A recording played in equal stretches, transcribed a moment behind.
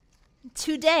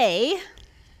Today,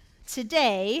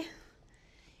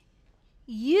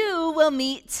 you will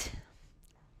meet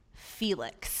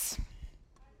Felix.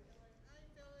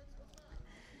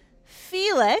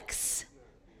 Felix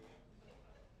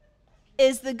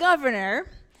is the governor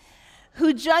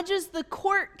who judges the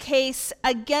court case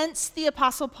against the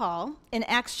Apostle Paul in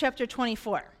Acts chapter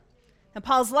 24. Now,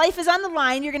 Paul's life is on the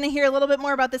line. You're going to hear a little bit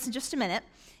more about this in just a minute.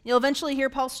 You'll eventually hear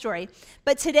Paul's story.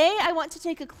 But today, I want to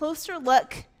take a closer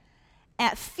look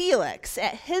at Felix,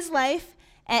 at his life,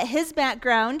 at his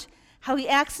background, how he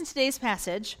acts in today's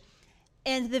passage,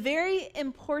 and the very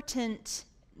important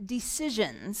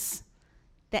decisions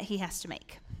that he has to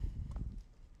make.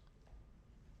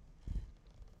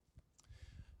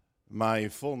 My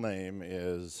full name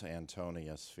is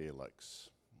Antonius Felix.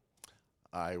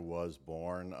 I was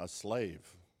born a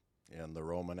slave in the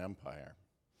Roman Empire,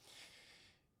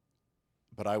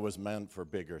 but I was meant for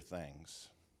bigger things.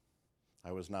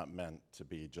 I was not meant to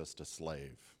be just a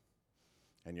slave.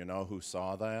 And you know who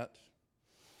saw that?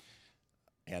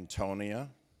 Antonia,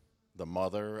 the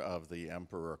mother of the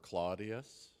Emperor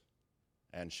Claudius,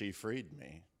 and she freed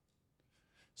me.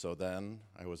 So then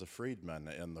I was a freedman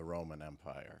in the Roman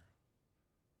Empire.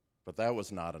 But that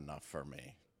was not enough for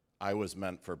me. I was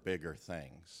meant for bigger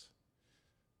things.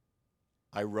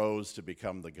 I rose to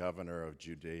become the governor of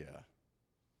Judea.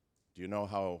 Do you know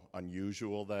how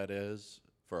unusual that is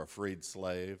for a freed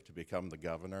slave to become the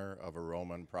governor of a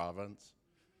Roman province?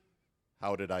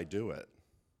 How did I do it?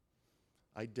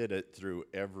 I did it through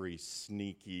every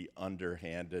sneaky,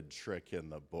 underhanded trick in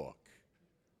the book.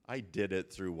 I did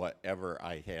it through whatever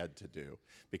I had to do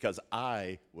because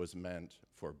I was meant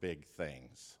for big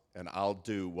things. And I'll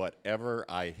do whatever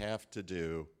I have to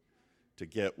do to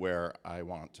get where I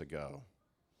want to go.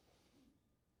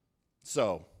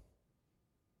 So,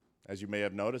 as you may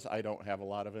have noticed, I don't have a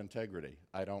lot of integrity.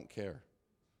 I don't care.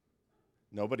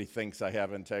 Nobody thinks I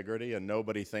have integrity, and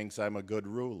nobody thinks I'm a good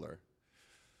ruler.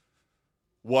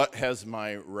 What has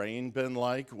my reign been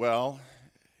like? Well,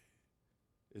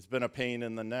 it's been a pain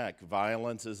in the neck.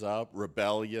 Violence is up,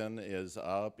 rebellion is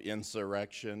up,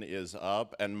 insurrection is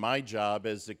up, and my job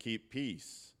is to keep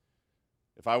peace.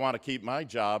 If I want to keep my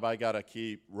job, I got to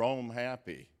keep Rome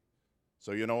happy.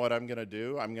 So you know what I'm going to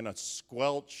do? I'm going to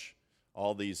squelch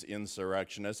all these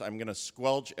insurrectionists. I'm going to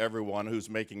squelch everyone who's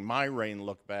making my reign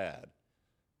look bad.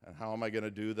 And how am I going to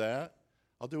do that?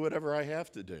 I'll do whatever I have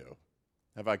to do.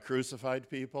 Have I crucified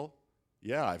people?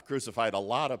 Yeah, I've crucified a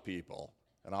lot of people.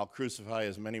 And I'll crucify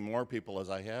as many more people as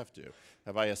I have to.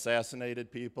 Have I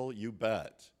assassinated people? You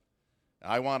bet.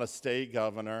 I want to stay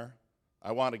governor.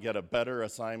 I want to get a better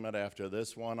assignment after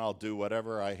this one. I'll do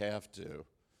whatever I have to.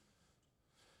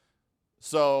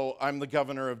 So I'm the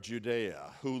governor of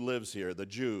Judea. Who lives here? The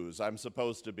Jews. I'm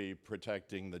supposed to be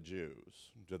protecting the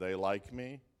Jews. Do they like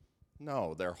me?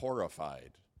 No, they're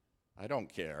horrified. I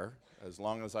don't care. As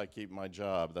long as I keep my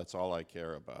job, that's all I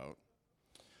care about.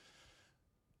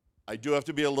 I do have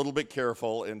to be a little bit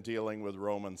careful in dealing with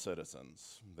Roman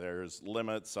citizens. There's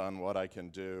limits on what I can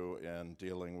do in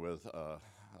dealing with a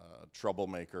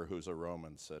troublemaker who's a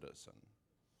Roman citizen.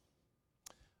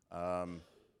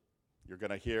 You're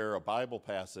going to hear a Bible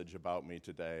passage about me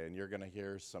today, and you're going to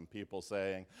hear some people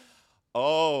saying,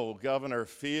 "Oh, Governor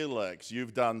Felix,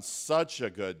 you've done such a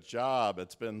good job.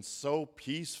 It's been so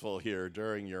peaceful here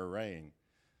during your reign."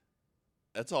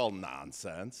 That's all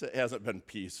nonsense. It hasn't been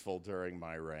peaceful during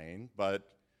my reign, but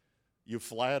you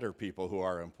flatter people who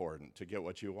are important to get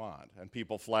what you want. And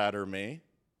people flatter me,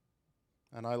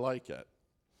 and I like it.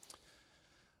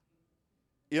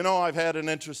 You know, I've had an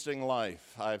interesting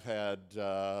life. I've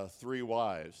had 3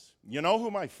 wives. You know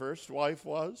who my first wife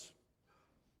was?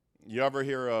 You ever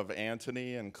hear of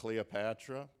Antony and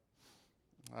Cleopatra?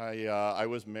 I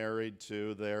was married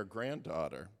to their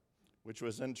granddaughter, which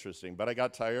was interesting. But I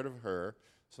got tired of her,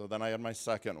 so then I had my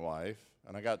second wife,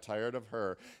 and I got tired of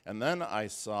her. And then I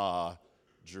saw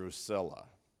Drusilla.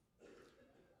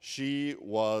 She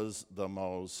was the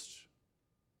most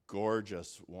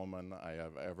gorgeous woman I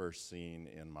have ever seen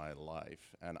in my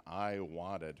life, and I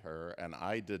wanted her, and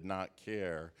I did not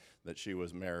care that she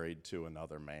was married to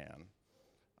another man.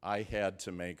 I had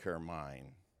to make her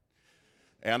mine,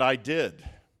 and I did.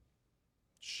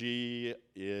 She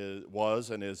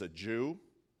was and is a Jew.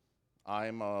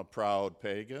 I'm a proud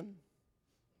pagan.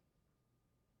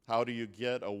 How do you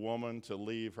get a woman to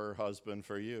leave her husband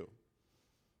for you?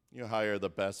 You hire the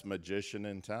best magician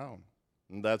in town.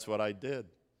 And that's what I did.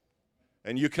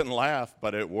 And you can laugh,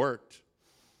 but it worked.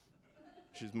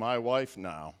 She's my wife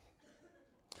now.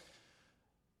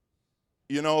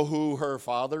 You know who her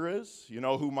father is? You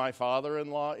know who my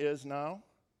father-in-law is now?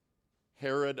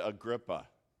 Herod Agrippa.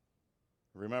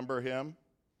 Remember him?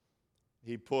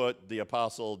 He put the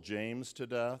Apostle James to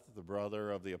death, the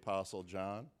brother of the Apostle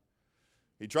John.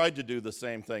 He tried to do the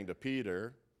same thing to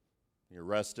Peter. He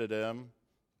arrested him,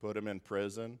 put him in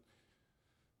prison.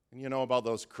 And you know about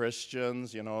those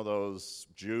Christians, those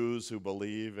Jews who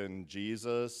believe in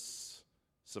Jesus?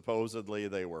 Supposedly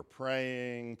they were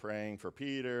praying for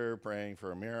Peter, praying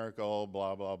for a miracle,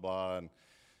 blah, blah, blah, and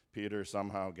Peter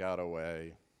somehow got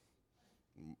away.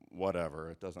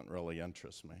 Whatever, it doesn't really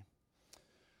interest me.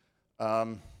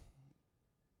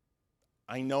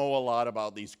 I know a lot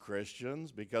about these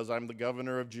Christians because I'm the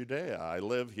governor of Judea. I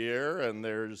live here, and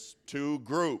there's two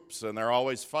groups, and they're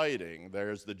always fighting.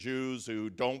 There's the Jews who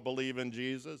don't believe in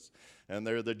Jesus, and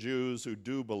there are the Jews who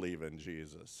do believe in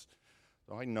Jesus.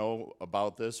 So I know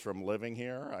about this from living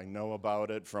here. I know about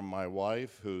it from my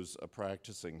wife, who's a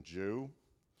practicing Jew.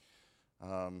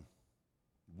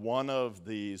 One of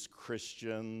these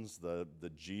Christians, the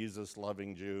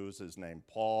Jesus-loving Jews, is named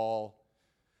Paul.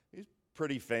 He's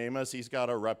pretty famous. He's got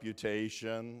a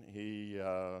reputation.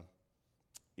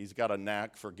 He's got a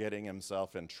knack for getting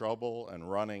himself in trouble and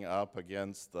running up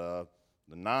against the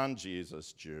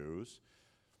non-Jesus Jews.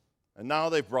 And now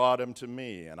they've brought him to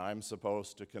me, and I'm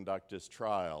supposed to conduct his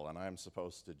trial, and I'm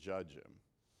supposed to judge him.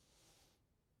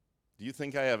 Do you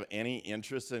think I have any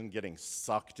interest in getting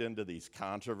sucked into these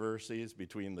controversies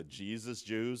between the Jesus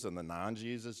Jews and the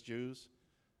non-Jesus Jews?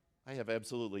 I have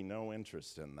absolutely no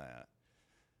interest in that.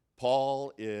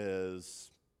 Paul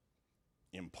is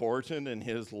important in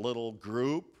his little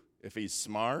group. If he's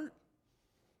smart,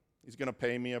 he's going to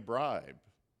pay me a bribe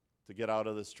to get out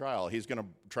of this trial. He's going to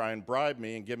try and bribe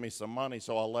me and give me some money,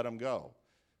 so I'll let him go.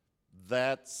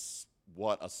 That's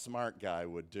what a smart guy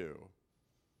would do.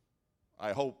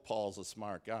 I hope Paul's a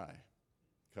smart guy,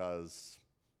 because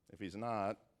if he's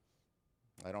not,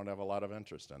 I don't have a lot of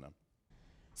interest in him.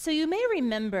 So you may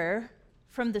remember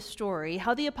from the story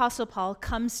how the Apostle Paul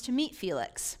comes to meet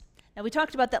Felix. Now, we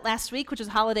talked about that last week, which was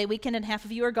holiday weekend, and half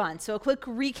of you are gone. So a quick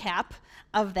recap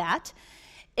of that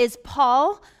is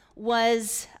Paul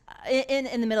was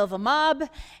in the middle of a mob,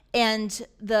 and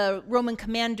the Roman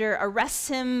commander arrests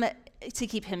him to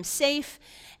keep him safe.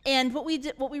 And what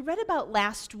we read about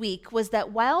last week was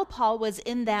that while Paul was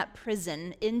in that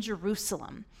prison in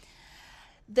Jerusalem,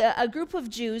 a group of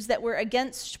Jews that were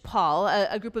against Paul,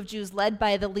 a group of Jews led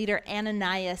by the leader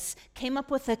Ananias, came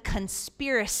up with a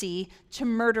conspiracy to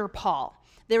murder Paul.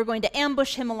 They were going to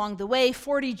ambush him along the way.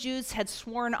 40 Jews had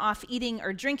sworn off eating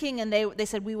or drinking, and they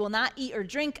said, "We will not eat or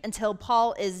drink until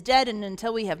Paul is dead and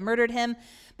until we have murdered him."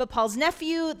 But Paul's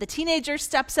nephew, the teenager,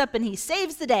 steps up and he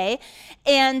saves the day.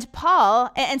 And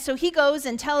so he goes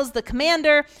and tells the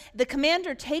commander. The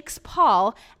commander takes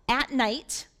Paul at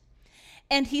night,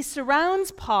 and he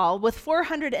surrounds Paul with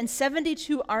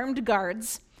 472 armed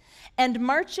guards and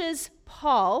marches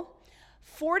Paul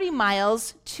 40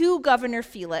 miles to Governor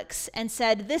Felix and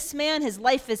said, "This man, his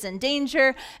life is in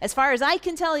danger. As far as I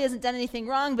can tell, he hasn't done anything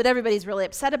wrong, but everybody's really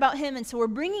upset about him, and so we're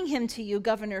bringing him to you,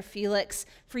 Governor Felix,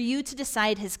 for you to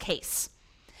decide his case."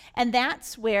 And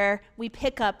that's where we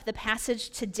pick up the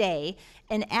passage today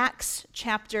in Acts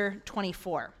chapter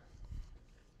 24.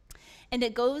 And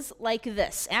it goes like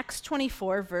this, Acts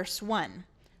 24, verse 1.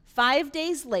 5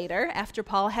 days later, after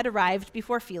Paul had arrived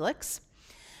before Felix,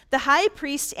 the high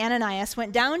priest Ananias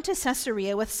went down to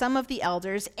Caesarea with some of the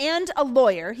elders and a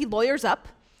lawyer, he lawyers up,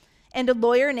 and a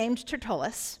lawyer named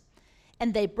Tertullus,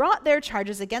 and they brought their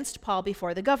charges against Paul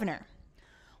before the governor.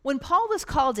 When Paul was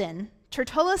called in,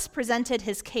 Tertullus presented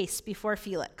his case before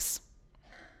Felix.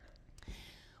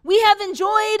 "We have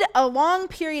enjoyed a long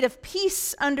period of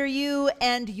peace under you,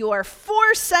 and your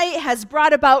foresight has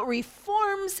brought about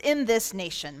reforms in this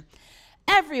nation.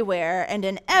 Everywhere and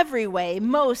in every way,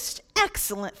 most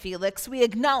excellent Felix, we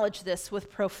acknowledge this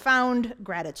with profound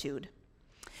gratitude.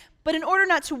 But in order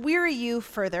not to weary you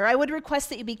further, I would request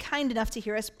that you be kind enough to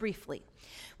hear us briefly.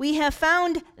 We have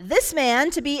found this man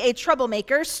to be a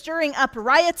troublemaker, stirring up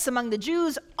riots among the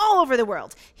Jews all over the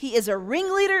world. He is a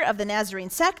ringleader of the Nazarene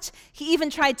sect. He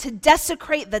even tried to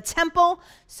desecrate the temple,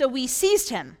 so we seized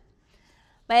him.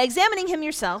 By examining him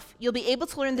yourself, you'll be able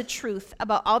to learn the truth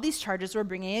about all these charges we're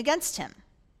bringing against him."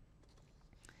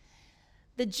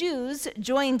 The Jews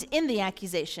joined in the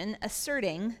accusation,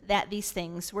 asserting that these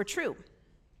things were true.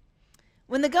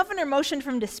 When the governor motioned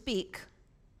for him to speak,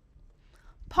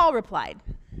 Paul replied,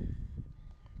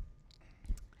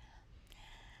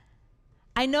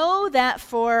 "I know that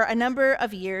for a number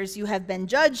of years you have been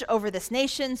judge over this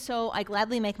nation, so I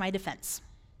gladly make my defense.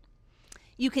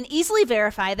 You can easily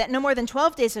verify that no more than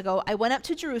 12 days ago, I went up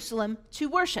to Jerusalem to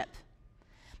worship.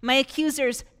 My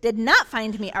accusers did not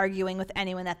find me arguing with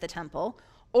anyone at the temple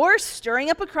or stirring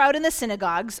up a crowd in the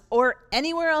synagogues, or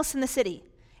anywhere else in the city,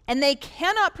 and they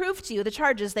cannot prove to you the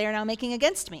charges they are now making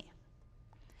against me.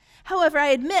 However, I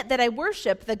admit that I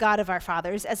worship the God of our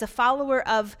fathers as a follower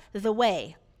of the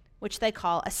way, which they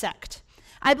call a sect.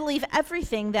 I believe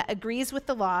everything that agrees with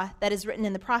the law that is written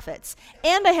in the prophets,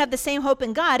 and I have the same hope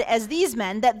in God as these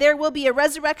men, that there will be a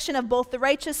resurrection of both the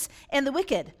righteous and the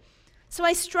wicked. So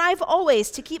I strive always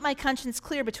to keep my conscience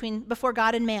clear before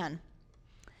God and man.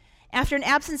 After an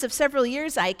absence of several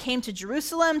years, I came to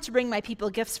Jerusalem to bring my people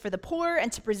gifts for the poor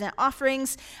and to present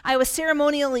offerings. I was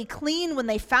ceremonially clean when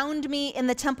they found me in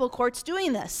the temple courts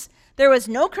doing this. There was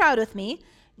no crowd with me,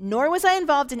 nor was I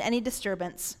involved in any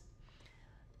disturbance.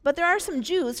 But there are some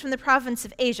Jews from the province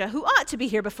of Asia who ought to be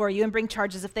here before you and bring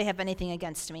charges if they have anything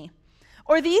against me.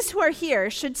 Or these who are here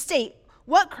should state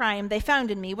what crime they found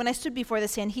in me when I stood before the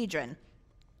Sanhedrin.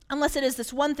 Unless it is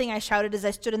this one thing I shouted as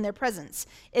I stood in their presence.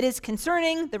 It is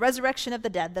concerning the resurrection of the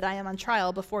dead that I am on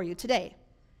trial before you today.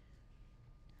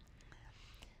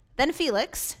 Then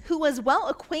Felix, who was well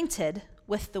acquainted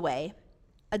with the way,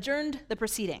 adjourned the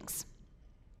proceedings.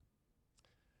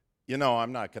 You know,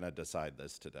 I'm not going to decide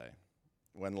this today.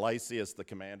 When Lysias the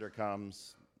commander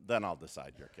comes, then I'll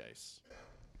decide your case.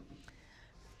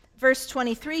 Verse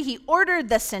 23, he ordered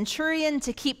the centurion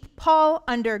to keep Paul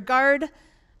under guard,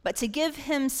 but to give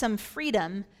him some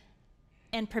freedom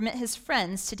and permit his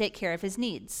friends to take care of his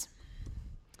needs.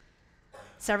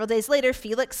 Several days later,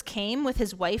 Felix came with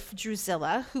his wife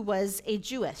Drusilla, who was a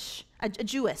Jewess.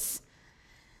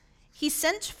 He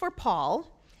sent for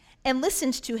Paul and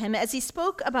listened to him as he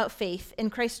spoke about faith in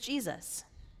Christ Jesus.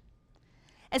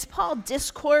 As Paul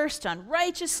discoursed on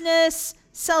righteousness,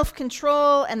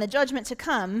 self-control, and the judgment to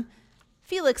come,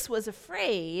 Felix was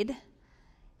afraid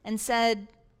and said,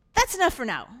 "That's enough for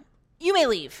now. You may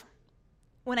leave.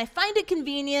 When I find it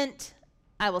convenient,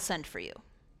 I will send for you."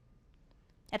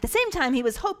 At the same time, he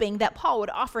was hoping that Paul would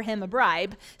offer him a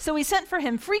bribe, so he sent for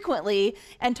him frequently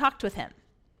and talked with him.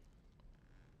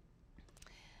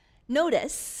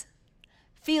 Notice,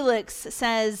 Felix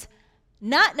says,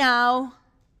 "Not now,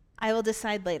 I will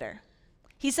decide later."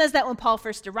 He says that when Paul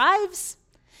first arrives.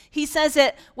 He says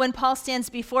it when Paul stands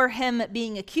before him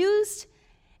being accused,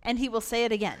 and he will say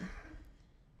it again.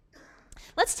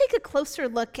 Let's take a closer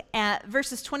look at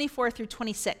verses 24 through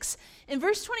 26. In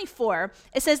verse 24,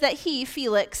 it says that he,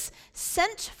 Felix,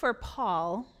 sent for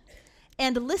Paul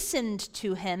and listened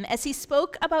to him as he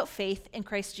spoke about faith in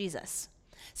Christ Jesus.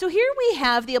 So here we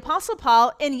have the Apostle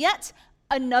Paul in yet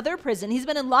another prison. He's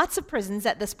been in lots of prisons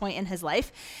at this point in his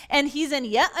life, and he's in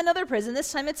yet another prison. This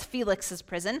time it's Felix's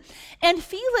prison. And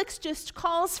Felix just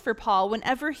calls for Paul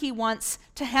whenever he wants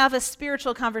to have a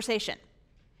spiritual conversation.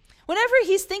 Whenever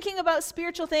he's thinking about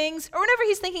spiritual things, or whenever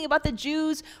he's thinking about the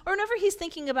Jews, or whenever he's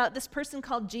thinking about this person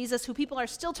called Jesus, who people are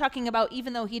still talking about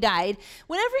even though he died,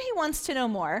 whenever he wants to know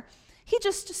more, he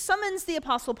just summons the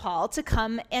Apostle Paul to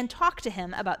come and talk to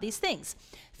him about these things.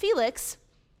 Felix,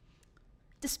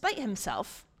 despite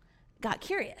himself, got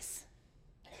curious.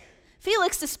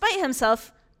 Felix, despite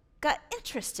himself, got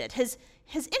interested. His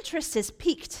interest is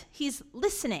piqued. He's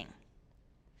listening.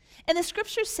 And the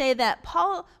scriptures say that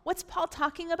what's Paul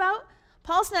talking about?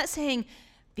 Paul's not saying,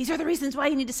 these are the reasons why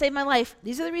you need to save my life.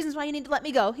 These are the reasons why you need to let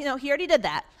me go. He already did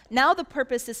that. Now the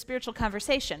purpose is spiritual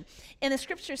conversation. And the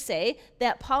scriptures say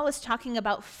that Paul is talking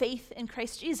about faith in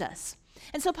Christ Jesus.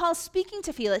 And so Paul's speaking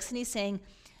to Felix, and he's saying,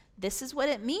 this is what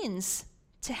it means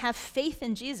to have faith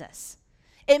in Jesus.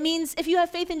 It means, if you have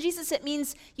faith in Jesus, it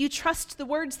means you trust the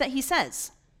words that he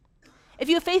says. If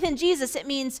you have faith in Jesus, it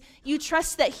means you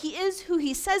trust that he is who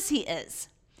he says he is.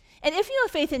 And if you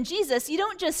have faith in Jesus, you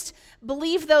don't just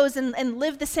believe those and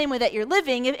live the same way that you're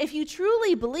living. If you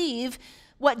truly believe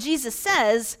what Jesus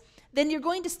says, then you're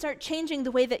going to start changing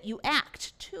the way that you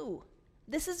act too.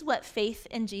 This is what faith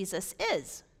in Jesus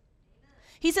is.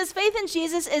 He says faith in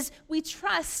Jesus is we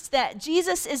trust that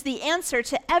Jesus is the answer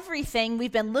to everything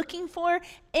we've been looking for,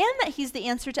 and that he's the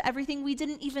answer to everything we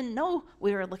didn't even know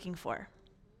we were looking for.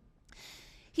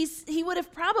 He would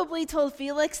have probably told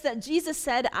Felix that Jesus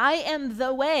said, "I am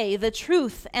the way, the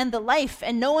truth, and the life,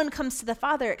 and no one comes to the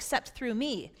Father except through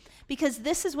me." Because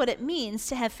this is what it means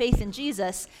to have faith in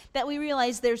Jesus, that we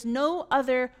realize there's no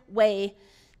other way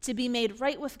to be made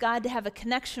right with God, to have a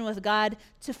connection with God,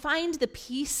 to find the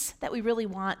peace that we really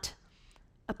want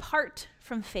apart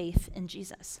from faith in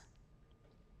Jesus.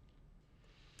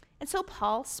 And so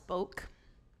Paul spoke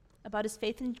about his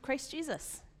faith in Christ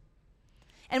Jesus.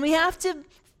 And we have to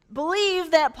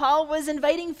believe that Paul was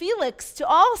inviting Felix to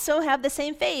also have the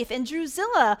same faith, and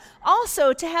Drusilla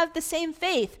also to have the same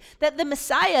faith, that the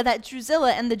Messiah that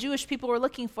Drusilla and the Jewish people were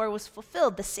looking for was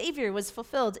fulfilled. The Savior was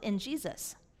fulfilled in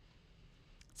Jesus.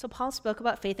 So Paul spoke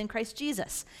about faith in Christ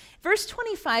Jesus. Verse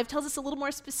 25 tells us a little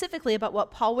more specifically about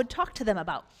what Paul would talk to them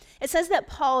about. It says that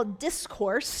Paul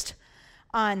discoursed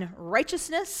on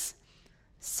righteousness,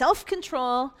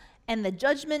 self-control, and the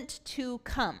judgment to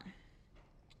come.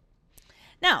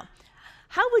 Now,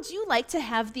 how would you like to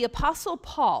have the Apostle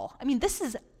Paul? I mean, this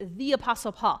is the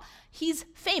Apostle Paul. He's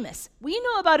famous. We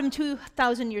know about him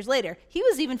 2,000 years later. He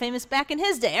was even famous back in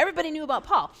his day. Everybody knew about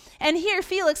Paul. And here,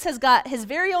 Felix has got his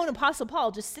very own Apostle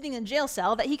Paul just sitting in a jail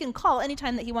cell that he can call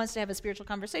anytime that he wants to have a spiritual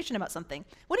conversation about something.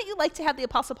 Wouldn't you like to have the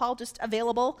Apostle Paul just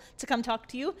available to come talk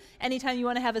to you anytime you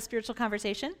want to have a spiritual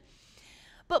conversation?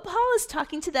 But Paul is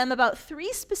talking to them about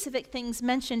three specific things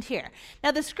mentioned here.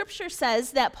 Now, the scripture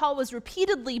says that Paul was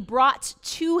repeatedly brought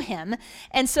to him,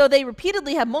 and so they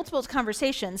repeatedly have multiple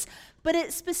conversations, but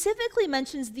it specifically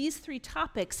mentions these three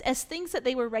topics as things that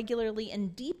they were regularly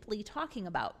and deeply talking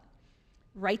about: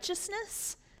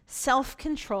 righteousness,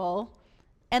 self-control,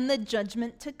 and the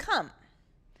judgment to come.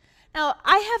 Now,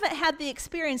 I haven't had the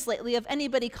experience lately of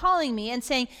anybody calling me and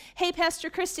saying, "Hey, Pastor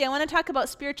Christy, I want to talk about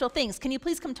spiritual things. Can you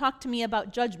please come talk to me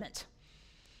about judgment?"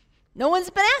 No one's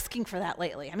been asking for that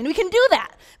lately. I mean, we can do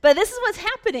that, but this is what's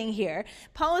happening here.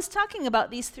 Paul is talking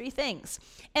about these three things,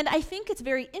 and I think it's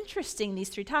very interesting, these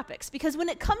three topics, because when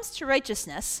it comes to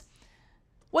righteousness,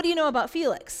 what do you know about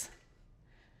Felix?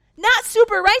 Not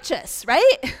super righteous,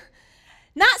 right?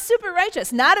 Not super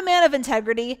righteous, not a man of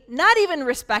integrity, not even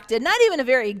respected, not even a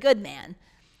very good man.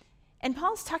 And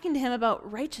Paul's talking to him about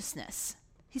righteousness.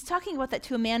 He's talking about that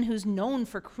to a man who's known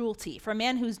for cruelty, for a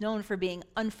man who's known for being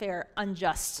unfair,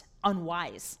 unjust,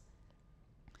 unwise.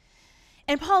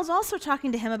 And Paul's also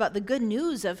talking to him about the good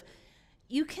news of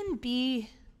you can be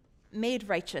made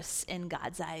righteous in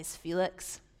God's eyes,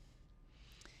 Felix.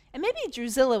 And maybe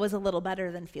Drusilla was a little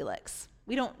better than Felix.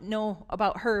 We don't know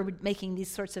about her making these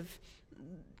sorts of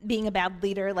being a bad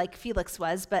leader like Felix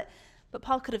was, but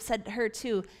Paul could have said to her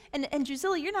too, and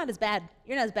Drusilla, you're not as bad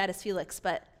as Felix,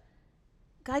 but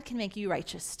God can make you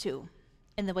righteous too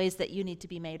in the ways that you need to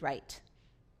be made right,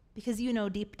 because you know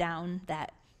deep down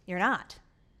that you're not.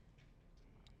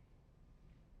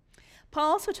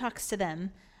 Paul also talks to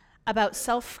them about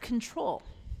self-control.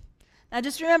 Now,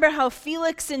 just remember how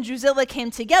Felix and Drusilla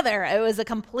came together. It was a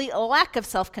complete lack of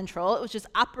self-control. It was just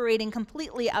operating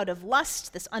completely out of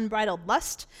lust, this unbridled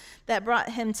lust that brought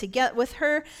him to get with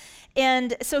her.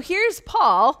 And so here's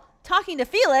Paul talking to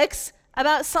Felix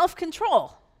about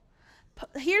self-control.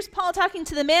 Here's Paul talking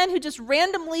to the man who just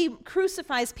randomly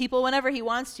crucifies people whenever he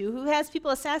wants to, who has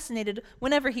people assassinated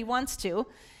whenever he wants to,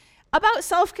 about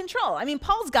self-control. I mean,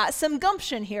 Paul's got some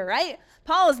gumption here, right?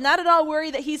 Paul is not at all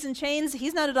worried that he's in chains.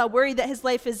 He's not at all worried that his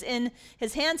life is in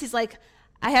his hands. He's like,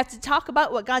 I have to talk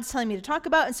about what God's telling me to talk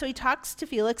about. And so he talks to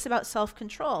Felix about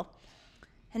self-control.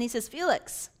 And he says,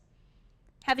 Felix,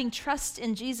 having trust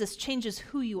in Jesus changes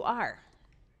who you are.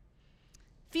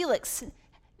 Felix,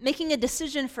 making a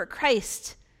decision for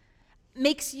Christ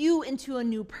makes you into a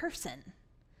new person.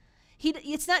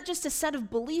 It's not just a set of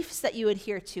beliefs that you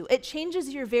adhere to. It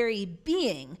changes your very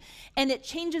being, and it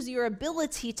changes your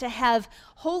ability to have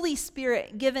Holy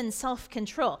Spirit-given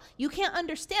self-control. You can't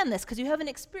understand this because you haven't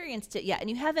experienced it yet,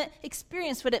 and you haven't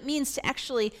experienced what it means to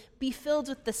actually be filled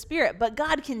with the Spirit. But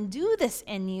God can do this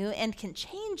in you and can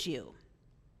change you.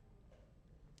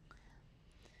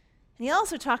 And he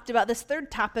also talked about this third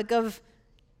topic of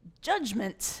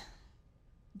judgment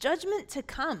to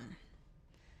come.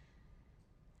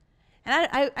 And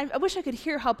I wish I could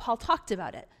hear how Paul talked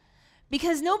about it,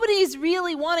 because nobody's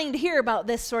really wanting to hear about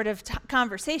this sort of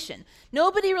conversation.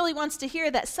 Nobody really wants to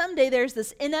hear that someday there's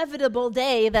this inevitable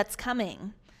day that's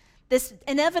coming, this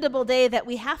inevitable day that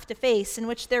we have to face, in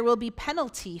which there will be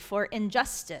penalty for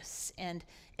injustice and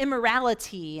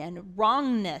immorality and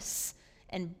wrongness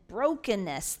and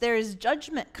brokenness. There's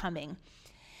judgment coming.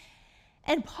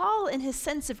 And Paul, in his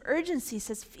sense of urgency,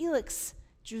 says, Felix,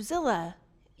 Drusilla,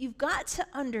 you've got to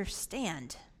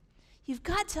understand. You've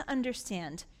got to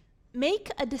understand.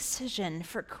 Make a decision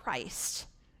for Christ,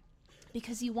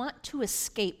 because you want to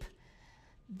escape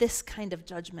this kind of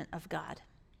judgment of God.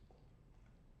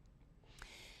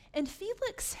 And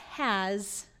Felix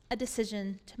has a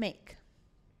decision to make.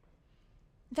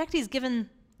 In fact, he's given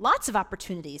lots of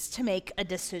opportunities to make a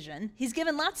decision. He's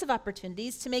given lots of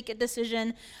opportunities to make a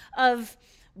decision of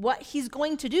what he's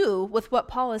going to do with what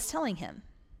Paul is telling him.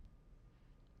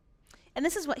 And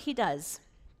this is what he does.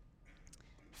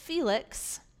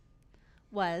 Felix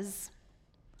was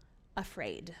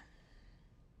afraid.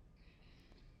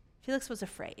 Felix was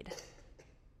afraid.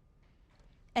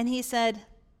 And he said,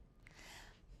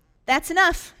 that's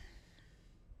enough.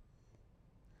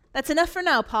 That's enough for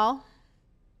now, Paul.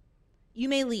 You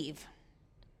may leave.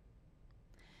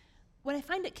 when I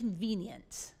find it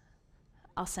convenient,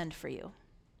 I'll send for you.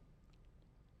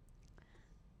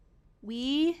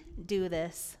 We do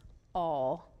this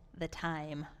all the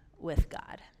time with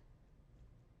God.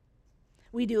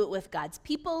 We do it with God's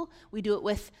people. We do it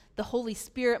with the Holy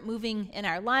Spirit moving in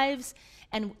our lives.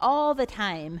 And all the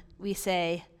time we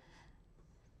say,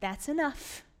 that's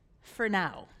enough for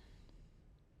now.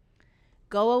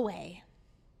 Go away.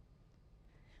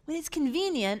 When it's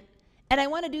convenient and I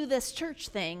want to do this church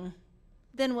thing,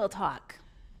 then we'll talk.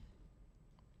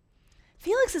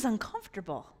 Felix is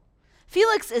uncomfortable.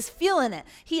 Felix is feeling it.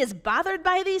 He is bothered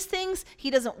by these things.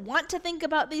 He doesn't want to think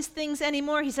about these things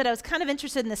anymore. He said, I was kind of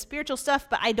interested in the spiritual stuff,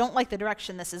 but I don't like the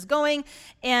direction this is going.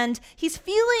 And he's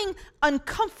feeling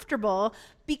uncomfortable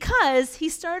because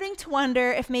he's starting to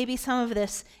wonder if maybe some of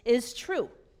this is true.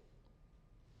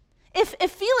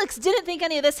 If Felix didn't think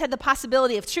any of this had the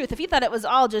possibility of truth, if he thought it was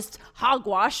all just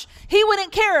hogwash, he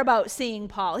wouldn't care about seeing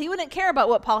Paul. He wouldn't care about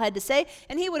what Paul had to say,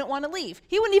 and he wouldn't want to leave.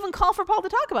 He wouldn't even call for Paul to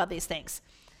talk about these things.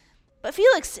 But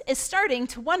Felix is starting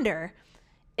to wonder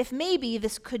if maybe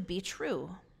this could be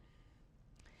true.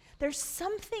 There's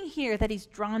something here that he's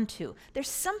drawn to. There's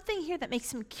something here that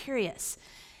makes him curious.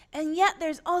 And yet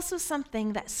there's also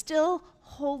something that still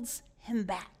holds him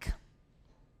back.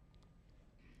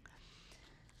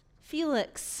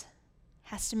 Felix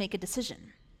has to make a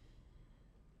decision.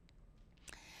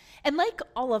 And like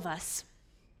all of us,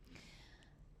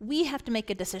 we have to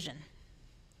make a decision.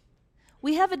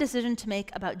 We have a decision to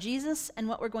make about Jesus and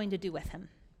what we're going to do with him.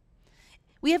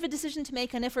 We have a decision to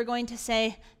make on if we're going to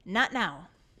say, not now,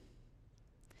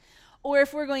 or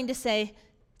if we're going to say,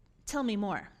 tell me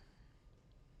more.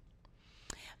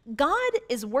 God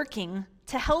is working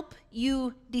to help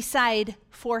you decide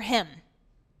for him.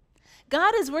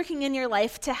 God is working in your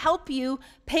life to help you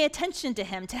pay attention to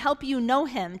him, to help you know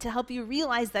him, to help you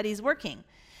realize that he's working.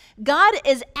 God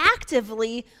is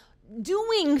actively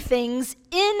doing things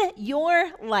in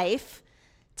your life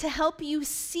to help you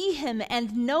see him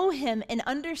and know him and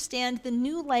understand the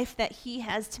new life that he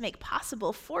has to make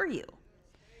possible for you.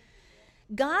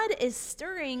 God is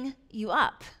stirring you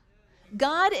up.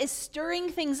 God is stirring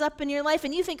things up in your life,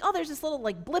 and you think, oh, there's this little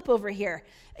blip over here.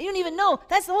 You don't even know.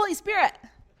 That's the Holy Spirit.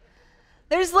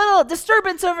 There's a little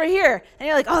disturbance over here. And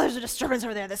you're like, oh, there's a disturbance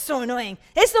over there. That's so annoying.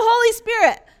 It's the Holy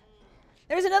Spirit.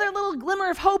 There's another little glimmer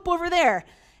of hope over there.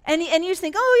 And you just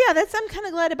think, oh, yeah, I'm kind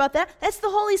of glad about that. That's the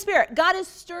Holy Spirit. God is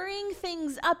stirring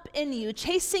things up in you,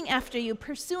 chasing after you,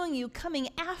 pursuing you, coming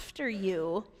after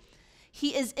you.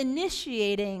 He is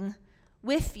initiating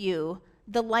with you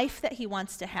the life that he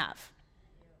wants to have.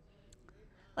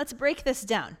 Let's break this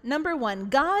down. Number one,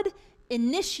 God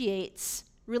initiates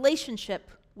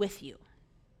relationship with you.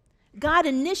 God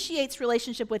initiates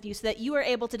relationship with you so that you are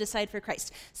able to decide for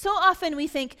Christ. So often we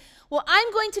think, well,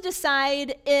 I'm going to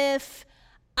decide if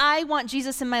I want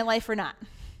Jesus in my life or not.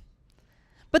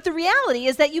 But the reality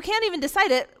is that you can't even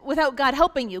decide it without God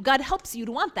helping you. God helps you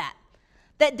to want that.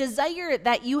 That desire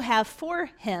that you have for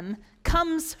him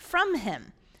comes from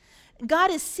him.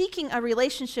 God is seeking a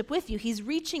relationship with you. He's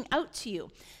reaching out to you.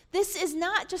 This is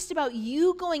not just about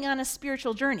you going on a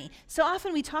spiritual journey. So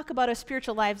often we talk about our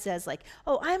spiritual lives as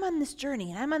oh, I'm on this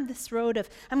journey, and I'm on this road of,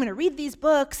 I'm going to read these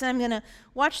books, and I'm going to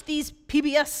watch these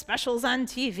PBS specials on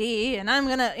TV, and I'm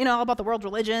going to, all about the world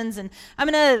religions, and I'm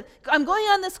going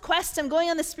on this quest, I'm going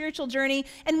on this spiritual journey,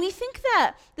 and we think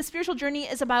that the spiritual journey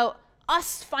is about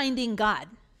us finding God.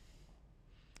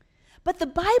 But the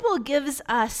Bible gives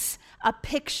us a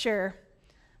picture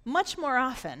much more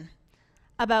often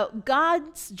about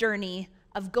God's journey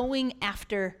of going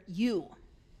after you.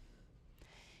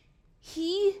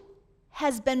 He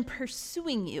has been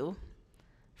pursuing you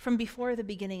from before the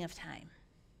beginning of time.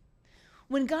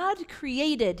 When God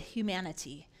created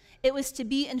humanity, it was to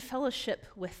be in fellowship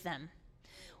with them.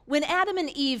 When Adam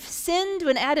and Eve sinned,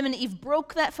 when Adam and Eve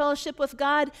broke that fellowship with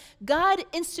God, God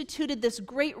instituted this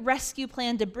great rescue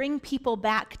plan to bring people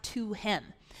back to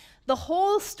him. The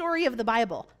whole story of the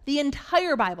Bible, the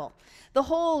entire Bible, the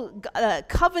whole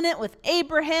covenant with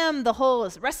Abraham, the whole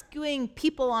rescuing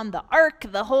people on the ark,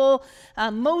 the whole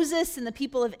Moses and the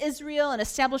people of Israel and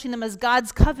establishing them as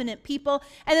God's covenant people,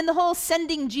 and then the whole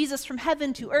sending Jesus from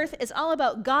heaven to earth is all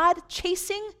about God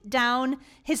chasing down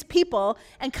his people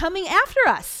and coming after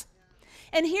us.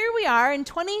 And here we are in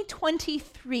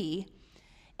 2023,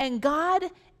 and God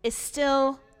is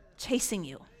still chasing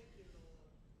you.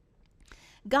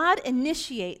 God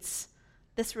initiates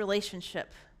this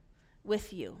relationship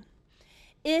with you.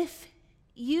 If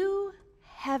you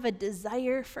have a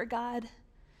desire for God,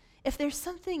 if there's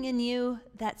something in you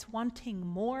that's wanting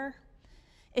more,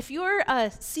 if you're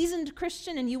a seasoned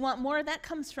Christian and you want more, that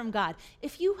comes from God.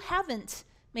 If you haven't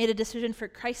made a decision for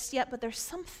Christ yet, but there's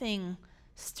something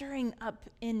stirring up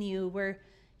in you where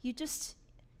you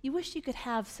wish you could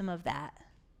have some of that.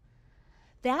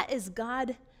 That is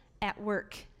God at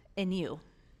work in you.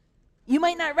 You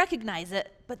might not recognize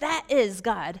it, but that is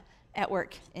God at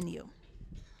work in you.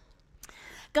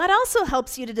 God also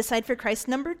helps you to decide for Christ.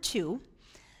 Number 2,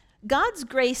 God's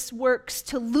grace works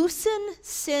to loosen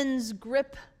sin's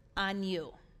grip on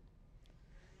you.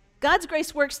 God's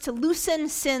grace works to loosen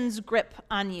sin's grip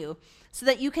on you so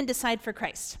that you can decide for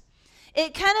Christ.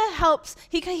 It kind of helps,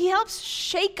 he helps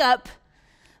shake up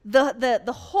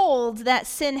the hold that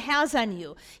sin has on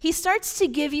you. He starts to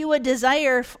give you a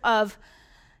desire of,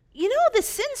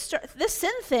 this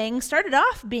sin thing started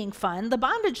off being fun. The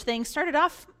bondage thing started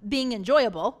off being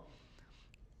enjoyable.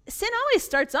 Sin always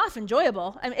starts off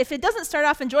enjoyable. I mean, if it doesn't start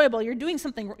off enjoyable, you're doing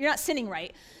something, you're not sinning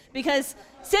right, because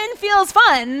sin feels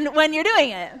fun when you're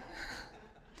doing it.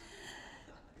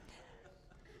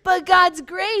 But God's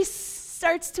grace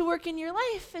starts to work in your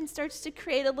life and starts to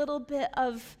create a little bit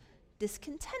of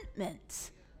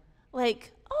discontentment.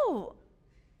 Like, oh,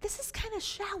 this is kind of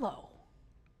shallow.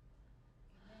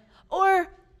 Or,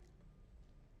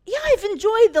 yeah, I've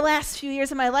enjoyed the last few years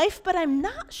of my life, but I'm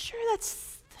not sure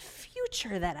that's the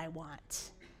future that I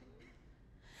want.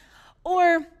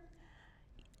 Or,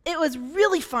 it was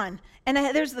really fun, and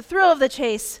there's the thrill of the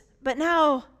chase, but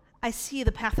now I see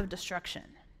the path of destruction.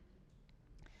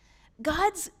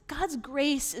 God's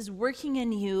grace is working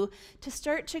in you to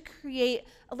start to create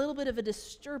a little bit of a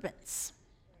disturbance.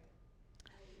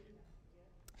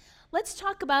 Let's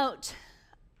talk about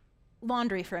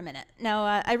laundry for a minute. Now,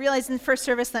 I realized in the first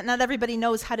service that not everybody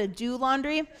knows how to do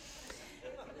laundry.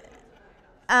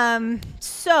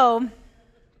 So,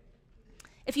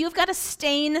 if you've got a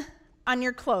stain on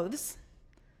your clothes,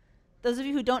 those of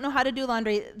you who don't know how to do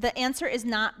laundry, the answer is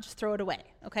not just throw it away,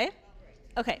 okay?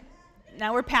 Okay.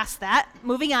 Now we're past that.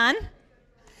 Moving on.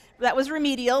 That was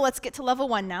remedial. Let's get to level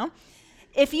 1 now.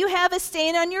 If you have a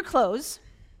stain on your clothes,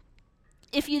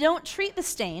 if you don't treat the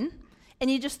stain and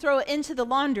you just throw it into the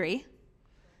laundry,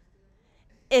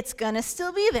 it's going to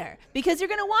still be there because you're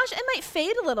going to wash. It might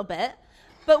fade a little bit,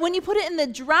 but when you put it in the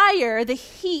dryer, the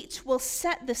heat will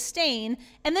set the stain,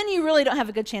 and then you really don't have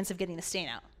a good chance of getting the stain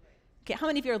out. Okay, how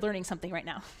many of you are learning something right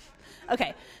now?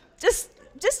 Okay, just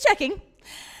checking.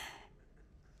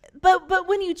 But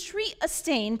when you treat a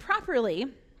stain properly,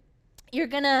 you're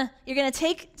gonna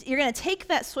take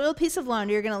that soiled piece of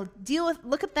laundry, you're gonna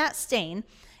look at that stain,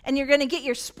 and you're gonna get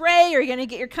your spray or you're gonna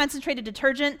get your concentrated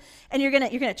detergent, and you're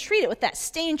gonna treat it with that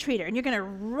stain treater, and you're gonna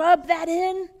rub that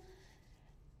in,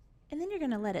 and then you're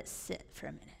gonna let it sit for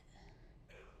a minute.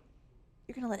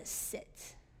 You're gonna let it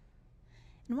sit.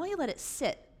 And while you let it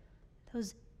sit,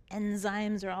 those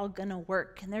enzymes are all gonna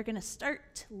work, and they're gonna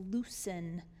start to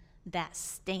loosen that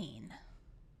stain.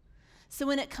 So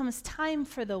when it comes time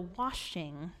for the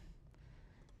washing,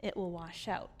 it will wash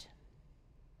out.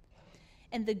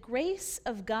 And the grace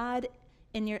of God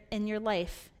in your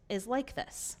life is like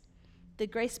this. The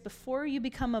grace before you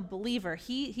become a believer,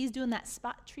 he's doing that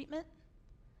spot treatment.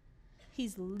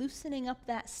 He's loosening up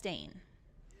that stain.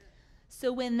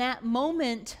 So when that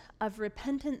moment of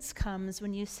repentance comes,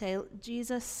 when you say,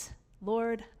 Jesus,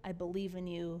 Lord, I believe in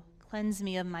you, cleanse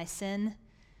me of my sin,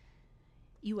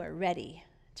 you are ready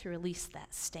to release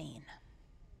that stain.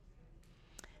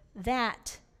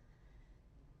 That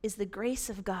is the grace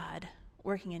of God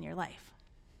working in your life.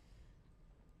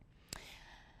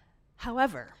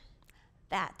 However,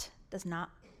 that does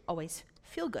not always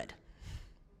feel good.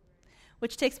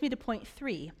 Which takes me to point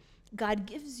 3. God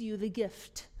gives you the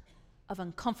gift of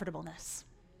uncomfortableness.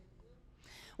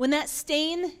 When that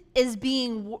stain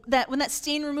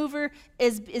remover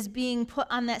is being put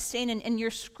on that stain, and you're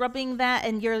scrubbing that,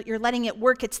 and you're letting it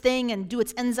work its thing and do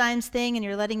its enzymes thing, and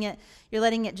you're letting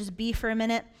it just be for a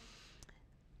minute,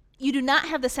 you do not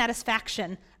have the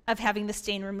satisfaction of having the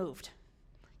stain removed.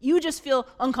 You just feel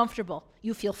uncomfortable.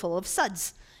 You feel full of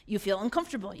suds. You feel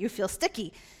uncomfortable. You feel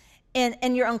sticky,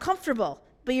 and you're uncomfortable.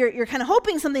 But you're kind of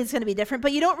hoping something's going to be different,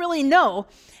 but you don't really know.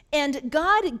 And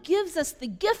God gives us the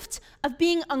gift of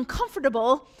being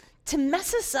uncomfortable to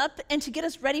mess us up and to get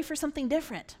us ready for something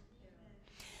different.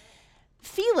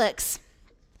 Felix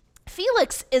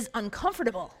is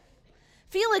uncomfortable.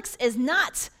 Felix is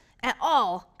not at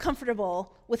all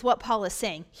comfortable with what Paul is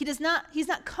saying. He's not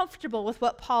comfortable with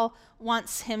what Paul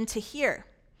wants him to hear.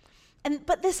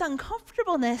 But this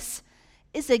uncomfortableness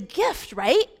is a gift,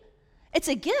 right? It's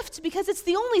a gift because it's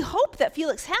the only hope that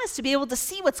Felix has to be able to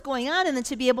see what's going on and then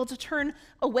to be able to turn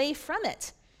away from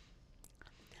it.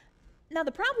 Now,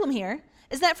 the problem here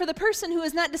is that for the person who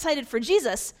has not decided for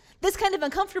Jesus, this kind of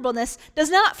uncomfortableness does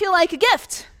not feel like a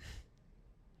gift.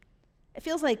 It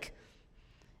feels like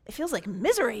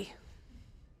misery.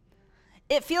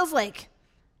 It feels like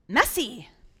messy.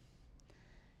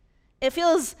 It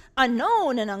feels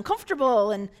unknown and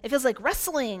uncomfortable, and it feels like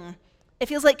wrestling. It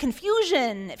feels like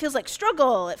confusion. It feels like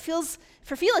struggle.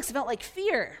 For Felix, it felt like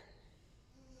fear.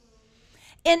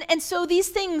 And so these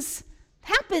things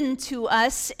happen to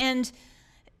us, and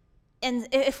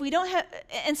if we don't have,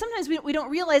 and sometimes we don't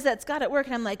realize that's God at work,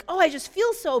 and I'm like, oh, I just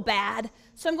feel so bad,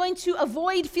 so I'm going to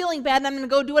avoid feeling bad, and I'm going to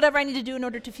go do whatever I need to do in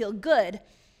order to feel good.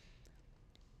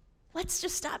 Let's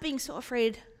just stop being so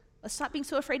afraid. Let's stop being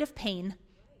so afraid of pain,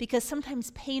 because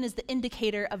sometimes pain is the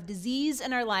indicator of disease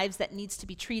in our lives that needs to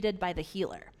be treated by the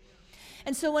healer.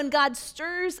 And so when God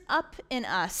stirs up in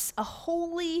us a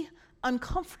holy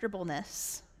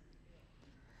uncomfortableness,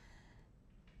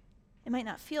 it might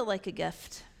not feel like a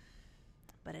gift,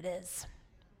 but it is.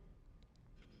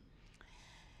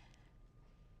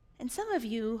 And some of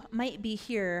you might be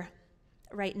here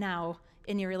right now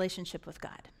in your relationship with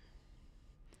God.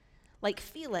 Like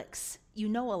Felix, you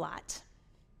know a lot,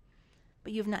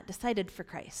 but you have not decided for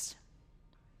Christ.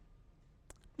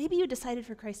 Maybe you decided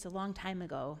for Christ a long time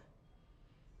ago,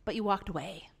 but you walked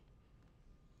away.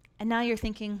 And now you're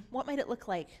thinking, what might it look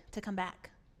like to come back?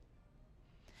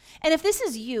 And if this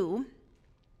is you,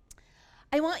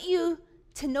 I want you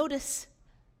to notice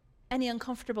any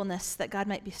uncomfortableness that God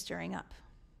might be stirring up.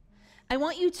 I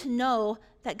want you to know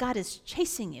that God is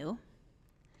chasing you.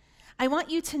 I want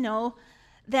you to know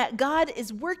that God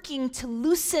is working to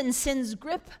loosen sin's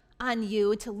grip on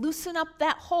you, to loosen up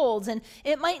that hold. And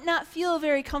it might not feel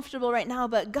very comfortable right now,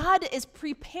 but God is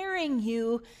preparing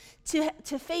you to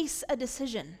face a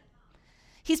decision.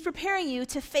 He's preparing you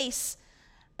to face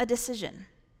a decision.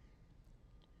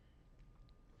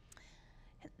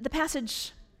 The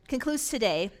passage concludes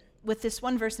today with this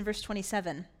one verse in verse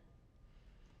 27.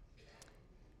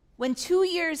 When 2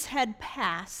 years had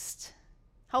passed,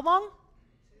 how long?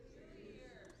 2 years.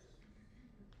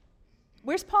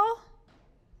 Where's Paul?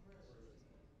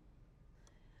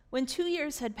 When 2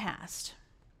 years had passed,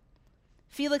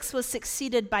 Felix was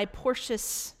succeeded by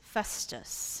Porcius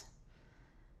Festus.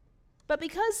 But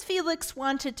because Felix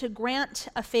wanted to grant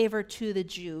a favor to the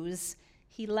Jews,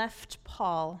 he left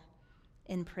Paul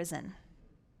in prison.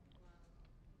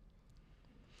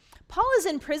 Paul is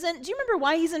in prison. Do you remember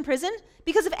why he's in prison?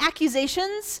 Because of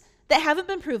accusations that haven't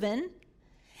been proven,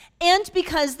 and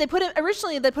because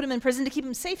originally they put him in prison to keep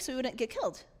him safe so he wouldn't get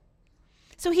killed.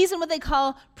 So he's in what they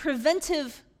call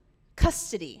preventive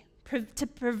custody, to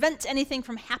prevent anything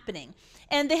from happening.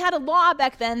 And they had a law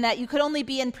back then that you could only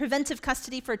be in preventive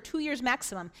custody for 2 years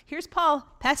maximum. Here's Paul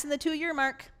passing the 2-year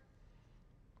mark.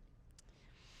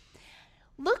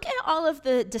 Look at all of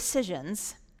the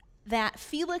decisions that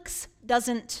Felix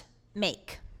doesn't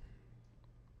make.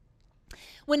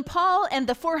 When Paul and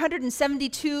the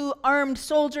 472 armed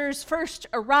soldiers first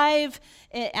arrive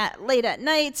late at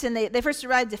night, and they first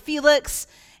arrive to Felix,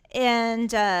 and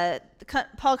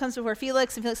Paul comes before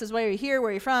Felix, and Felix says, why are you here? Where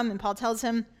are you from? And Paul tells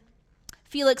him.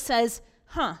 Felix says,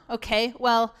 okay,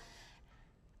 well,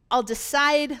 I'll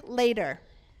decide later.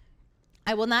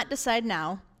 I will not decide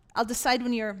now. I'll decide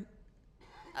when your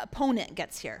opponent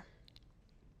gets here.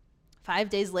 5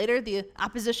 days later, the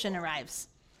opposition arrives.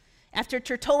 After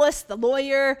Tertullus, the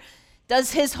lawyer,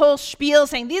 does his whole spiel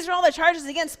saying, these are all the charges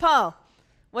against Paul.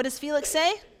 What does Felix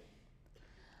say?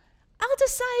 I'll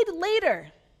decide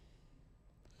later.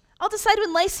 I'll decide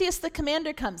when Lysias the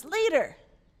commander comes. Later.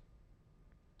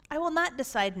 I will not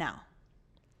decide now.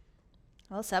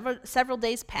 Well, several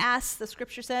days pass, the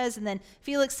scripture says, and then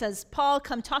Felix says, Paul,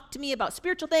 come talk to me about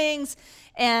spiritual things.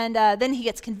 And then he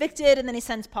gets convicted, and then he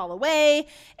sends Paul away.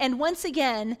 And once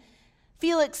again,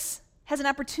 Felix has an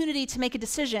opportunity to make a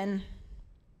decision,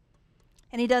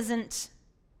 and he doesn't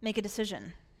make a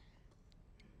decision.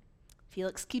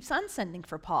 Felix keeps on sending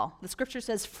for Paul. The scripture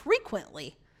says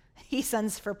frequently he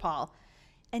sends for Paul,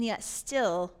 and yet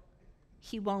still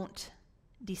he won't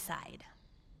decide.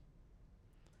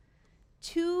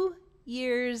 2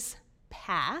 years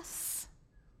pass,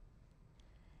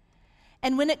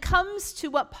 and when it comes to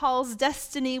what Paul's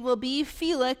destiny will be,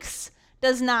 Felix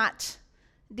does not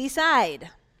decide.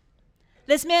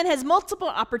 This man has multiple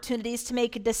opportunities to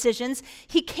make decisions.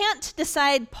 He can't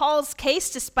decide Paul's case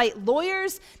despite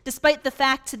lawyers, despite the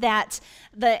fact that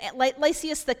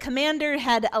Lysias, the commander,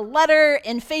 had a letter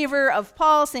in favor of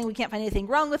Paul saying we can't find anything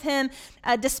wrong with him,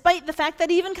 despite the fact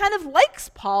that he even kind of likes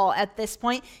Paul at this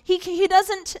point. He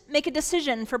doesn't make a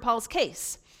decision for Paul's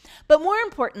case. But more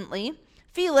importantly,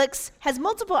 Felix has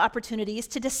multiple opportunities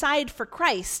to decide for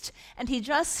Christ, and he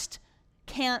just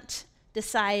can't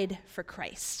decide for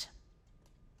Christ.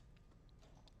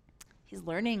 He's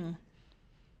learning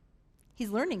He's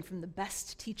learning from the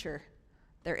best teacher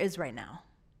there is right now.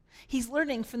 He's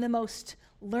learning from the most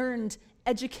learned,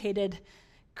 educated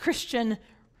Christian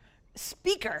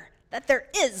speaker that there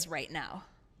is right now.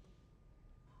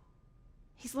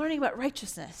 He's learning about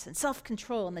righteousness and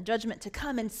self-control and the judgment to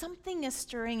come, and something is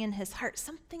stirring in his heart.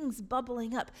 Something's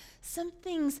bubbling up.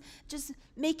 Something's just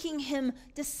making him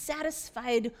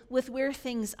dissatisfied with where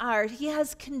things are. He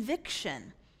has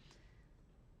conviction.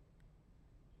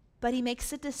 But he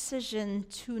makes a decision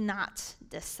to not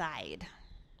decide.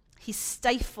 He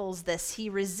stifles this, he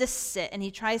resists it, and he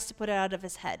tries to put it out of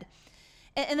his head.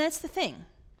 And that's the thing.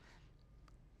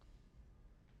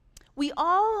 We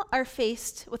all are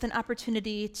faced with an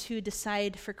opportunity to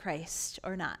decide for Christ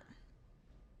or not.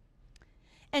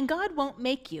 And God won't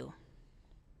make you.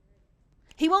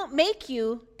 He won't make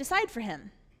you decide for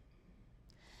him.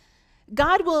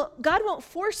 God won't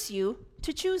force you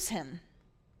to choose him.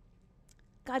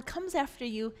 God comes after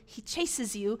you, he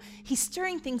chases you, he's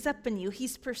stirring things up in you,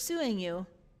 he's pursuing you.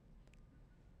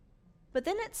 But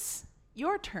then it's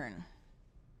your turn.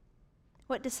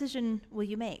 What decision will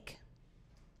you make?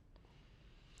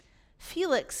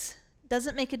 Felix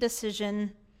doesn't make a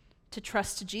decision to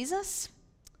trust Jesus.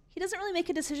 He doesn't really make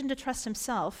a decision to trust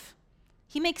himself.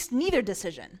 He makes neither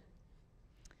decision.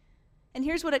 And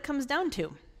here's what it comes down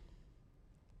to.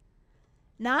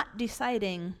 Not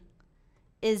deciding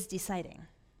is deciding.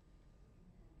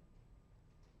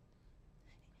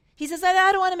 He says,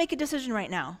 I don't want to make a decision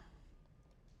right now.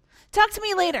 Talk to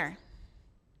me later.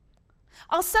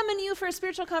 I'll summon you for a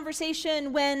spiritual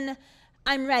conversation when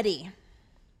I'm ready.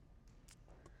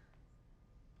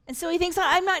 And so he thinks,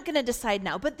 I'm not going to decide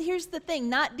now. But here's the thing,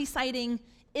 not deciding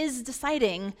is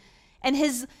deciding. And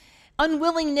his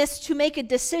unwillingness to make a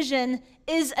decision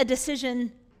is a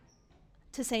decision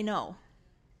to say no.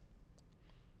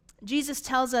 Jesus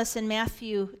tells us in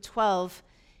Matthew 12,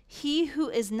 he who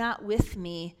is not with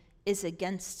me is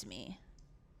against me.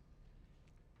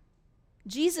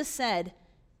 Jesus said,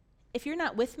 if you're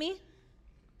not with me,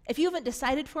 if you haven't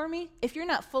decided for me, if you're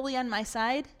not fully on my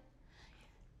side,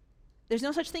 there's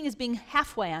no such thing as being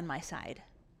halfway on my side.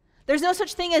 There's no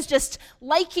such thing as just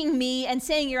liking me and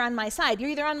saying you're on my side.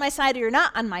 You're either on my side or you're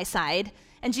not on my side.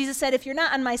 And Jesus said, if you're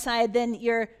not on my side, then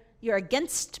you're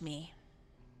against me.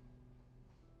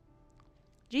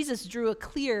 Jesus drew a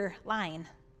clear line.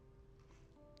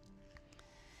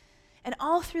 And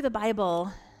all through the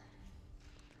Bible,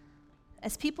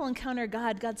 as people encounter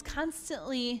God, God's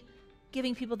constantly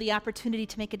giving people the opportunity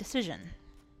to make a decision.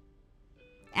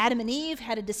 Adam and Eve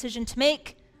had a decision to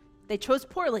make. They chose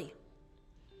poorly.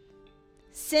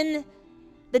 Sin,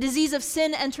 the disease of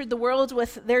sin entered the world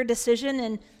with their decision,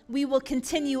 and we will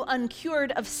continue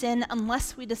uncured of sin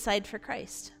unless we decide for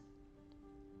Christ.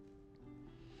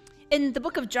 In the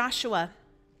book of Joshua,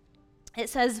 it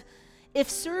says, if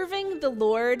serving the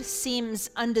Lord seems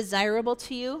undesirable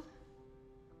to you,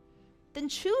 then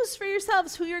choose for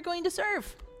yourselves who you're going to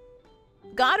serve,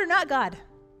 God or not God.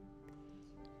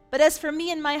 But as for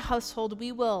me and my household,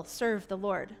 we will serve the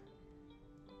Lord.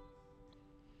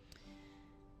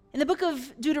 In the book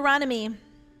of Deuteronomy,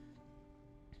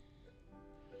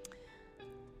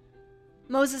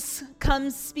 Moses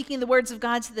comes speaking the words of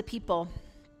God to the people.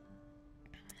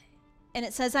 And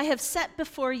it says, I have set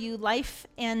before you life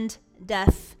and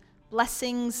death,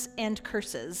 blessings and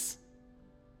curses.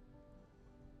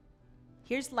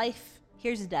 Here's life,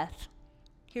 here's death,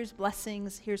 here's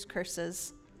blessings, here's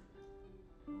curses.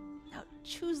 Now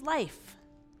choose life.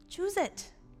 Choose it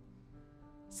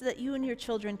so that you and your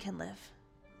children can live.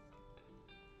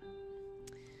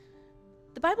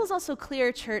 The Bible's also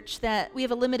clear, church, that we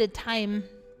have a limited time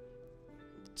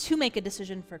to make a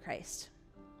decision for Christ.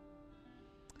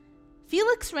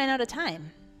 Felix ran out of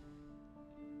time.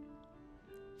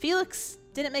 Felix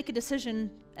didn't make a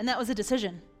decision, and that was a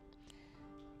decision.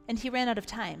 And he ran out of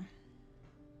time.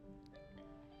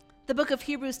 The book of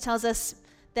Hebrews tells us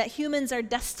that humans are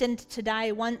destined to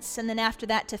die once, and then after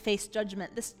that to face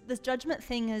judgment. This judgment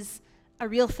thing is a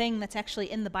real thing that's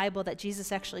actually in the Bible that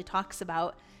Jesus actually talks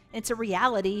about. It's a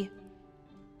reality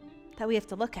that we have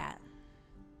to look at.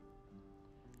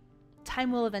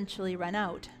 Time will eventually run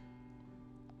out.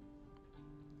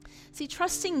 See,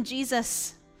 trusting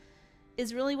Jesus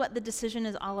is really what the decision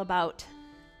is all about.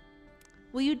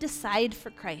 Will you decide for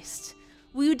Christ?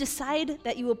 Will you decide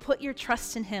that you will put your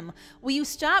trust in him? Will you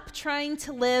stop trying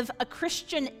to live a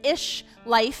Christian-ish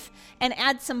life and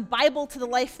add some Bible to the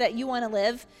life that you want to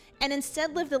live, and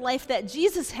instead live the life that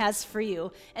Jesus has for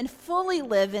you and fully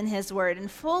live in his word and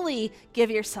fully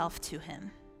give yourself to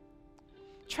him?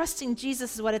 Trusting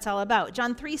Jesus is what it's all about.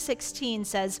 John 3:16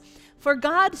 says, for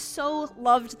God so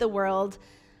loved the world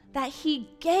that he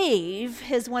gave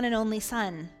his one and only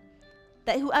Son,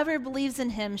 that whoever believes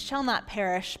in him shall not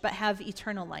perish but have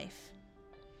eternal life.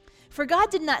 For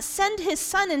God did not send his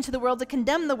Son into the world to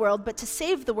condemn the world, but to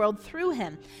save the world through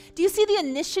him. Do you see the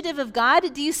initiative of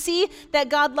God? Do you see that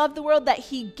God loved the world, that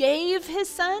he gave his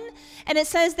Son? And it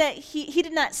says that he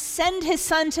did not send his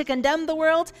Son to condemn the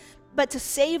world, but to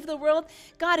save the world.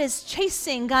 God is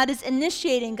chasing, God is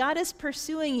initiating, God is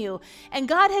pursuing you. And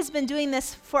God has been doing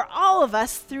this for all of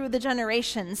us through the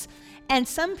generations. And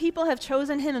some people have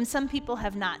chosen him and some people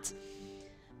have not.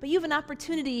 But you have an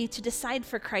opportunity to decide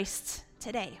for Christ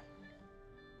today.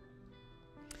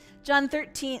 John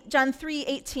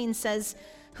 3:18 says,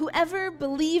 "Whoever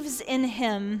believes in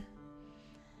him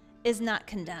is not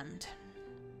condemned.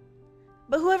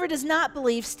 But whoever does not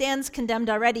believe stands condemned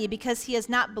already because he has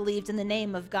not believed in the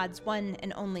name of God's one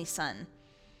and only Son."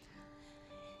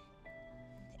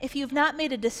 If you've not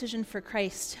made a decision for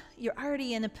Christ, you're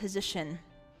already in a position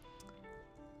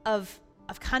of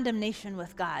condemnation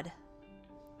with God.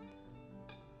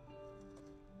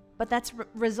 But that's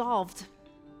resolved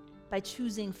by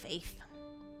choosing faith,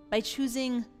 by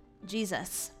choosing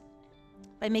Jesus,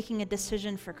 by making a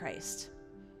decision for Christ.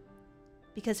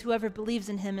 Because whoever believes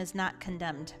in him is not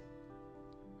condemned.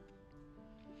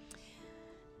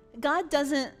 God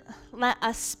doesn't let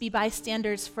us be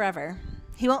bystanders forever.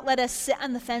 He won't let us sit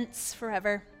on the fence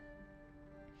forever.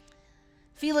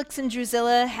 Felix and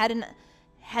Drusilla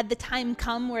had the time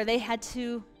come where they had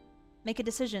to make a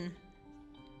decision.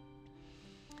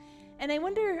 And I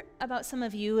wonder about some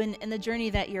of you and the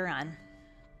journey that you're on.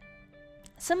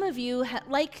 Some of you,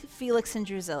 like Felix and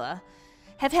Drusilla,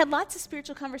 have had lots of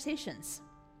spiritual conversations.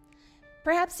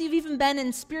 Perhaps you've even been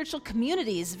in spiritual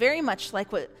communities, very much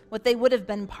like what they would have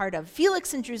been part of.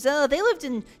 Felix and Drusilla, they lived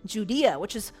in Judea,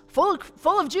 which is full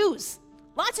of Jews,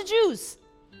 lots of Jews.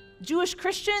 Jewish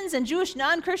Christians and Jewish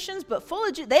non-Christians, but full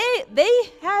of Jews.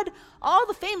 They had all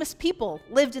the famous people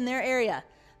lived in their area.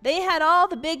 They had all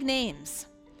the big names.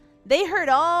 They heard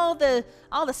all the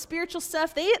spiritual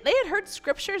stuff. They had heard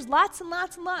scriptures, lots and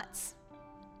lots and lots.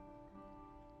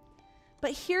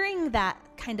 But hearing that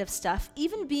kind of stuff,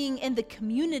 even being in the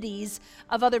communities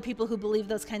of other people who believe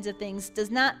those kinds of things, does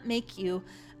not make you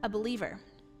a believer.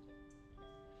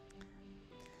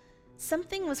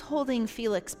 Something was holding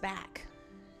Felix back.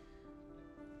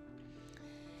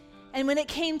 And when it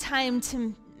came time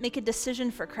to make a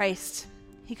decision for Christ,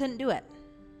 he couldn't do it.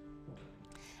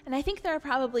 And I think there are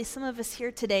probably some of us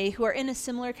here today who are in a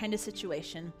similar kind of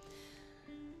situation.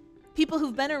 People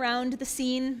who've been around the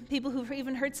scene, people who've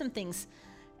even heard some things.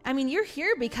 I mean, you're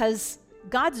here because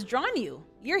God's drawn you.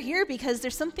 You're here because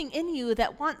there's something in you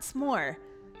that wants more.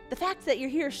 The fact that you're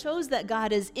here shows that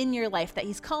God is in your life, that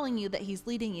he's calling you, that he's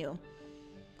leading you.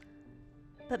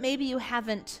 But maybe you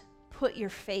haven't put your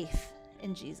faith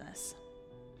in Jesus.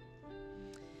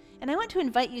 And I want to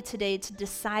invite you today to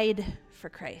decide for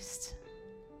Christ.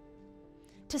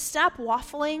 To stop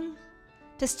waffling,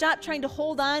 to stop trying to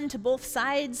hold on to both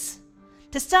sides,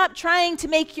 to stop trying to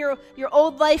make your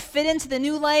old life fit into the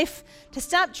new life, to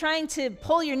stop trying to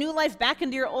pull your new life back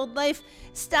into your old life.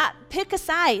 Stop, pick a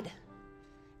side,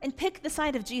 and pick the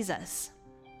side of Jesus.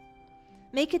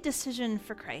 Make a decision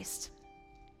for Christ.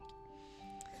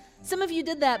 Some of you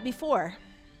did that before.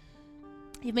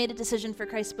 You've made a decision for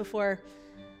Christ before,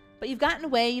 but you've gotten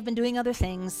away, you've been doing other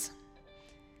things,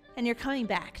 and you're coming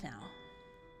back now.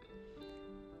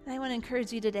 And I want to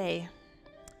encourage you today,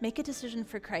 make a decision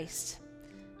for Christ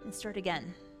and start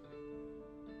again.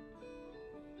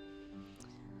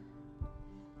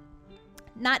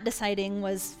 Not deciding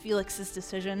was Felix's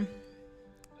decision,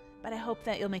 but I hope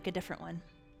that you'll make a different one.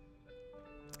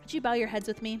 Would you bow your heads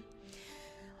with me?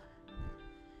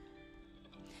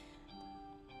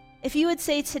 If you would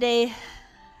say today,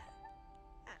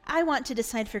 I want to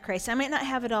decide for Christ. I might not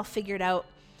have it all figured out,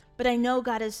 but I know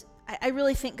I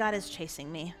really think God is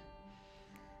chasing me.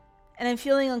 And I'm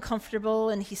feeling uncomfortable,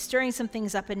 and he's stirring some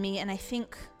things up in me, and I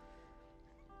think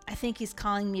he's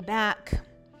calling me back.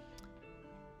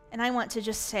 And I want to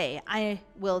just say, I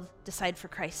will decide for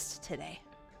Christ today.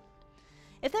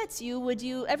 If that's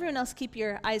you, everyone else keep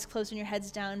your eyes closed and your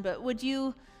heads down, but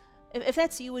if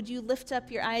that's you, would you lift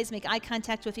up your eyes, make eye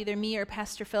contact with either me or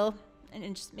Pastor Phil,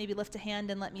 and just maybe lift a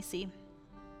hand and let me see?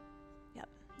 Yep.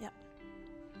 Yep.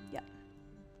 Yep.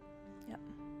 Yep.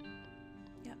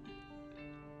 Yep.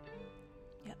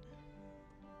 Yep.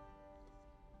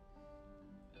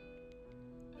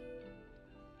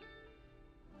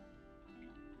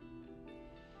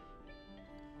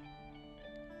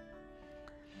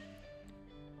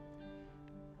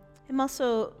 I'm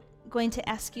also going to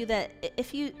ask you that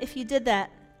if you did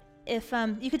that, if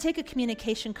you could take a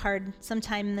communication card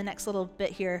sometime in the next little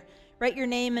bit here, write your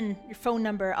name and your phone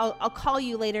number. I'll call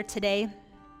you later today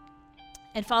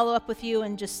and follow up with you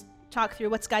and just talk through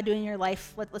what's God doing in your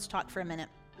life. Let's talk for a minute.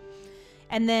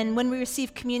 And then when we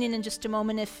receive communion in just a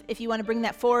moment, if you want to bring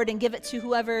that forward and give it to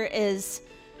whoever is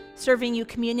serving you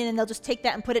communion, and they'll just take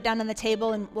that and put it down on the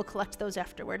table, and we'll collect those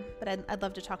afterward. But I'd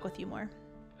love to talk with you more.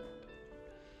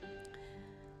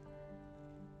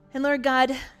 And Lord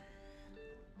God,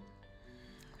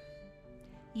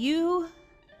 you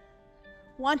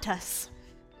want us.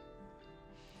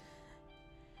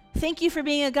 Thank you for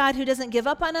being a God who doesn't give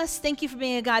up on us. Thank you for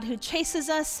being a God who chases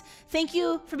us. Thank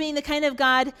you for being the kind of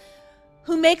God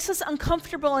who makes us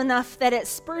uncomfortable enough that it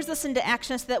spurs us into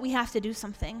action so that we have to do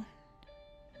something.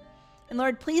 And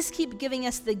Lord, please keep giving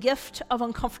us the gift of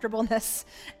uncomfortableness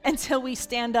until we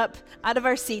stand up out of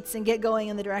our seats and get going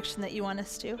in the direction that you want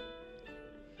us to.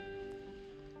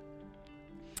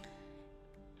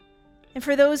 And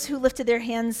for those who lifted their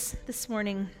hands this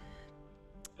morning,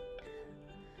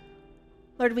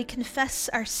 Lord, we confess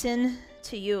our sin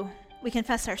to you. We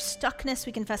confess our stuckness.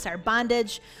 We confess our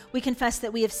bondage. We confess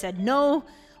that we have said no.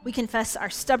 We confess our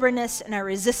stubbornness and our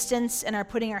resistance and our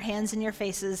putting our hands in your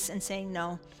faces and saying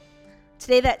no.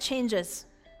 Today that changes.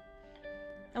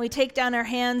 And we take down our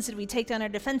hands and we take down our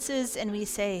defenses and we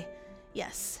say,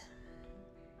 yes.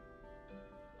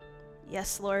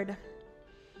 Yes, Lord.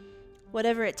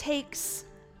 Whatever it takes,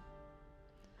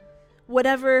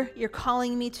 whatever you're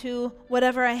calling me to,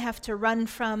 whatever I have to run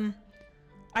from,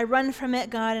 I run from it,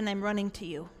 God, and I'm running to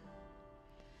you.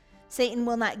 Satan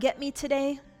will not get me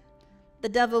today. The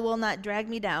devil will not drag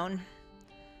me down.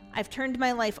 I've turned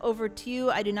my life over to you.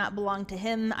 I do not belong to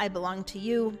him. I belong to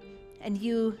you. And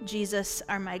you, Jesus,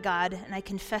 are my God. And I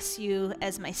confess you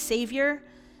as my Savior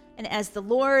and as the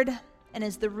Lord and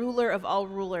as the ruler of all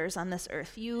rulers on this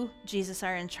earth. You, Jesus,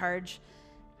 are in charge.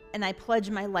 And I pledge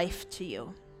my life to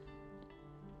you.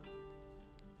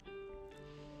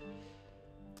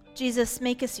 Jesus,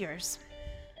 make us yours.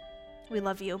 We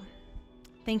love you.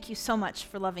 Thank you so much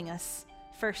for loving us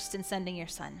first and sending your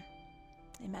Son.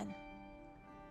 Amen.